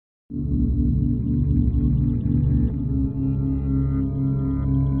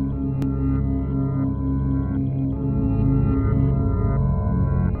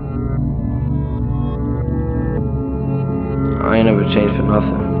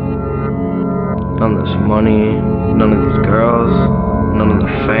None of this money, none of these girls, none of the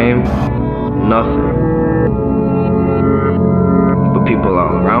fame, nothing. But people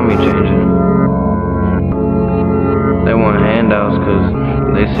all around me changing. They want handouts cause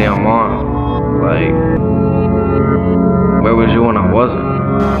they see I'm on. Like, where was you when I wasn't?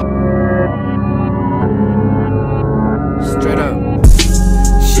 Straight up.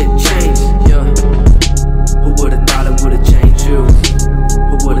 Shit changed, yeah. Who would've thought it would've changed you?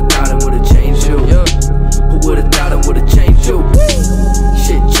 Who would've thought it would've changed you? Yeah. Who would've thought it would've changed you?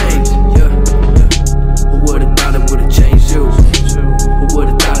 Shit changed, yeah. Who would've thought it would've changed you? Who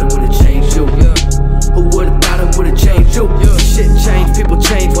would've thought it would've changed you? Yeah. Who would've thought it would've changed you? Yeah. Shit changed, people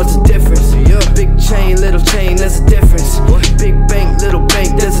change, what's the difference? Yeah. Big chain, little chain, there's a difference. What? Big bank, little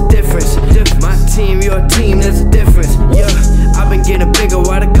bank, there's a difference. My team, your team, there's a difference. Yeah, I've been getting bigger,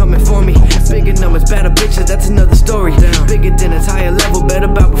 why they coming for me? Bigger numbers, better bitches, that's another story. Bigger than a higher level, better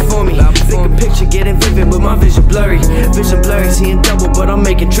bout before me. Bigger picture, getting vivid, but my vision blurry. Vision blurry, seeing double, but I'm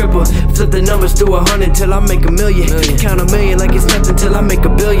making triple. Flip the numbers through 100 till I make a million. Count a million like it's nothing till I make a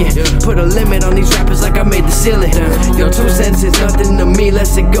billion. Put a limit on these rappers like I made the ceiling. Your 2 cents is nothing to me,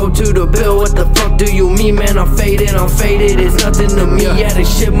 let's it go to the bill. What the fuck do you mean, man? I'm faded, it's nothing to me. Yeah,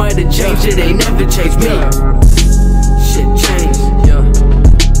 this shit might have changed, it ain't never changed me. Shit changed, yeah.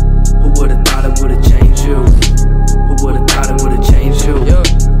 Who would've thought it would've changed you? Who would've thought it would've changed you? Yeah.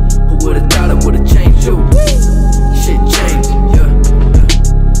 Who would've thought it would've changed you? Shit changed, yeah.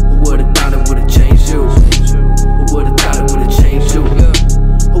 Who would've thought it would've changed you? Who would've thought it would've changed you? Yeah.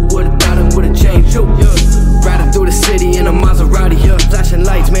 Who would've thought it would've changed you? Yeah. Riding through the city in a Maserati, yeah. Flashing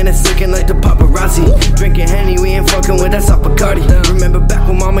lights, man, it's looking like the paparazzi. Drinking Henny, we ain't fucking with that soft Bacardi. Remember back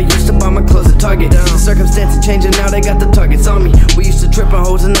when mama used to buy my clothes at Target. The circumstances changing, now they got the targets on me. We used to trip on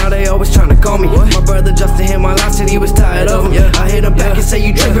hoes and now they always trying to call me. My brother Justin hit my line, said he was tired of them. I hit him back and say,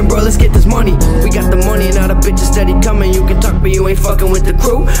 you tripping, bro, let's get this money. We got the money, now the bitches steady coming. You can talk, but you ain't fucking with the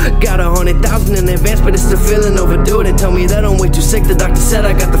crew. Got 100,000 in advance, but it's still feeling overdue. They tell me that I'm way too sick, the doctor said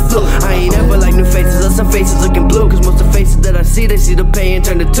I got the flu. I ain't ever like new faces, or some faces looking blue. Cause most of the faces that I see, they see the pay and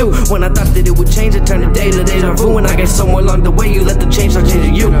turn to 2. When I thought that it would change, it turned to day to deja vu. And I guess somewhere along the way, you let the change start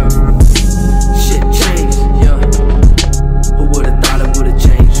changing you. Shit changed, yeah. Who would've thought it would've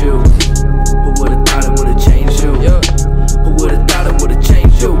changed you? Who would've thought it would've changed you? Yeah. Who would've thought it would've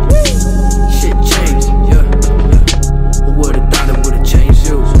changed you? Shit changed, yeah. Who would've thought it would've changed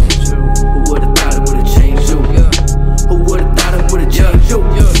you? Who would've thought it would've changed you? Yeah. Who would've thought it would've changed you?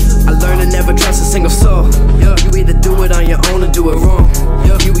 Yeah. I learned to never trust a single soul. Yeah. You either do it on your own or do it wrong.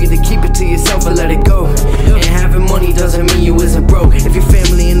 Yeah. You either keep it to yourself or let it go. Yeah. And having money doesn't mean you isn't broke. If your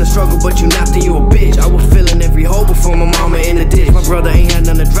family in the struggle but you not, then you a bitch. I was filling every hole before my mama in the ditch. My brother ain't had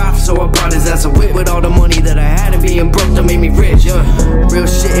none to drive, so I bought his ass a whip. With all the money that I had and being broke that made me rich. Yeah. Real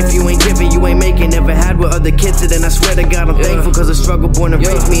shit, if you ain't giving, you ain't making. Never had what other kids did, and I swear to God I'm thankful. Cause the struggle born and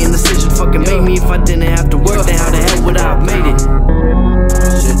raised me, and decision fucking made me. If I didn't have to work, then how the hell would I have made it?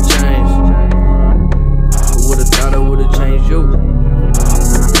 Shit changed.